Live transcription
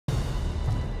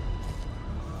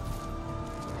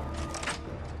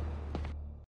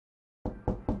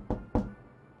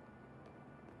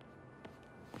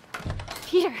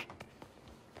Peter!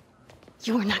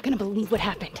 You are not gonna believe what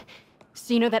happened.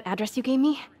 So you know that address you gave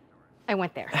me? I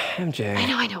went there. MJ.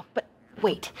 I know, but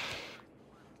wait.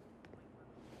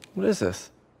 What is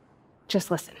this?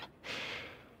 Just listen.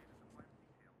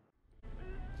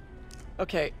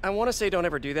 Okay, I want to say don't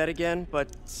ever do that again, but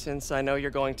since I know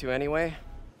you're going to anyway,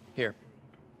 here.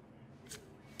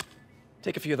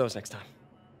 Take a few of those next time.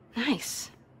 Nice.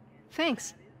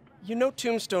 Thanks. You know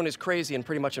Tombstone is crazy and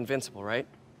pretty much invincible, right?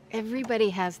 Everybody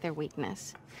has their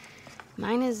weakness.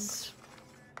 Mine is...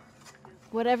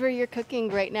 whatever you're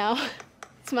cooking right now.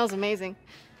 It smells amazing.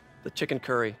 The chicken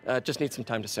curry. Just needs some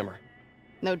time to simmer.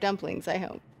 No dumplings, I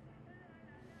hope.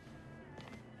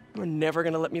 You're never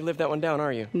gonna let me live that one down,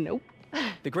 are you? Nope.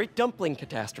 The Great Dumpling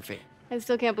Catastrophe. I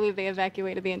still can't believe they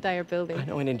evacuated the entire building. I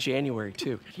know, and in January,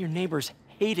 too. Your neighbors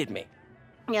hated me.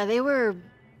 Yeah, they were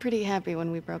pretty happy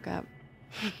when we broke up.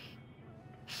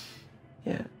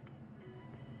 Yeah.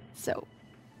 So,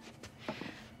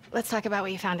 let's talk about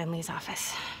what you found in Lee's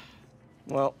office.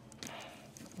 Well,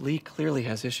 Lee clearly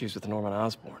has issues with Norman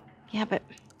Osborn. Yeah, but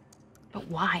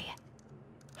why?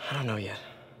 I don't know yet.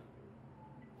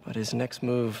 But his next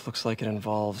move looks like it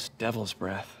involves Devil's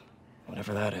Breath.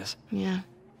 Whatever that is. Yeah.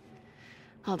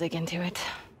 I'll dig into it.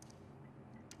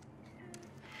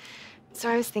 So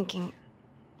I was thinking,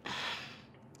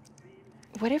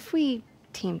 what if we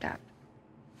teamed up?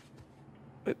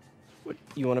 What,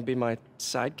 you want to be my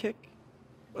sidekick?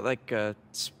 Like a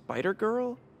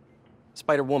Spider-Girl?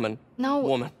 Spider-Woman. No.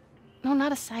 Woman. No,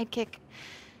 not a sidekick.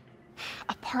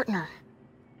 A partner.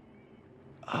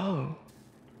 Oh.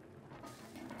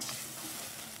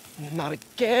 Not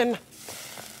again.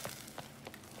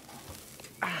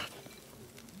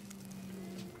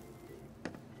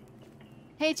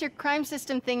 Hey, it's your crime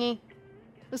system thingy.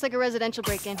 Looks like a residential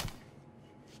break-in.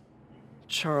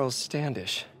 Charles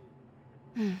Standish.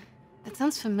 That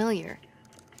sounds familiar.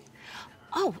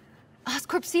 Oh,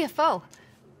 Oscorp CFO.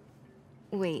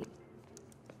 Wait.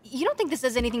 You don't think this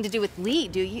has anything to do with Lee,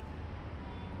 do you?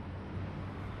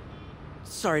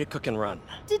 Sorry to cook and run.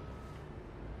 Did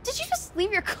you just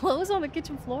leave your clothes on the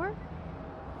kitchen floor?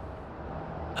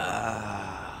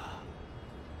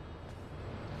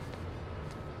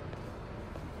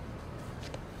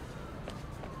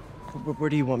 Where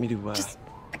do you want me to, Just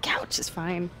a couch is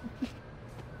fine.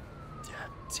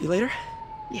 See you later?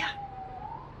 Yeah.